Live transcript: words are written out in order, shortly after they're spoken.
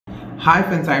Hi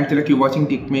friends, I am Tilak. You're watching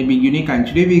Tech May Be Unique, and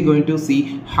today we're going to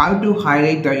see how to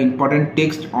highlight the important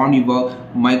text on your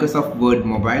Microsoft Word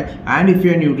mobile. And if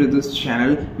you're new to this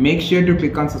channel, make sure to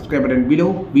click on subscribe button below.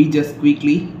 We just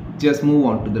quickly move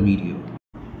on to the video.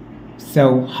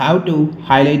 So how to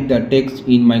highlight the text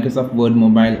in Microsoft Word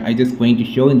mobile, I just going to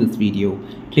show in this video.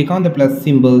 Click on the plus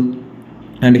symbol,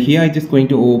 and here I just going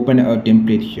to open a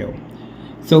template here.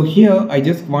 So here I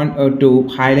just want to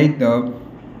highlight the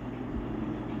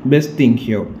best thing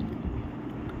here,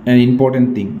 an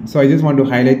important thing. So I just want to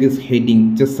highlight this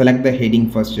heading. Just select the heading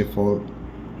first of all,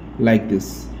 like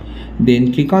this.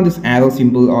 Then click on this arrow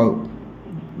symbol or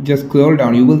just scroll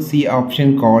down. You will see an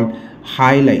option called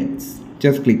highlights.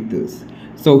 Just click this.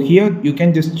 So here you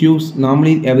can just choose.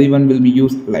 Normally everyone will be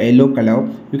use yellow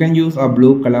color. You can use a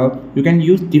blue color. You can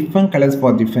use different colors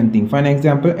for different things. For an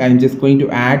example, I'm just going to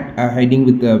add a heading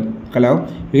with the color.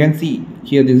 You can see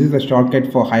here this is a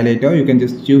shortcut for highlighter. You can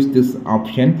just choose this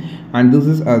option, and this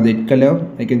is a red color.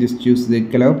 I can just choose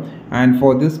red color, and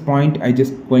for this point I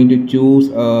just going to choose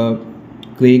a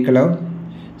gray color.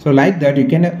 So like that you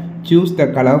can choose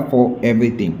the color for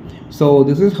everything. So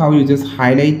this is how you just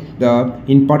highlight the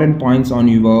important points on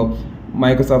your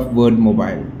Microsoft Word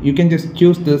mobile. You can just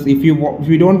choose this. If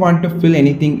you don't want to fill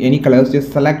any colors,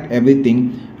 just select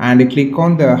everything and click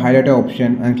on the highlighter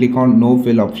option and click on no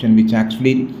fill option, which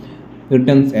actually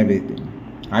returns everything.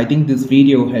 I think this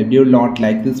video helped you a lot.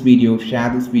 Like this video, share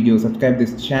this video, subscribe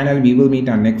this channel. We will meet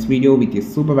on next video with a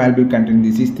super valuable content.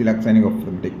 This is Tilak signing off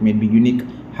from Tech May Be Unique.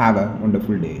 Have a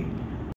wonderful day.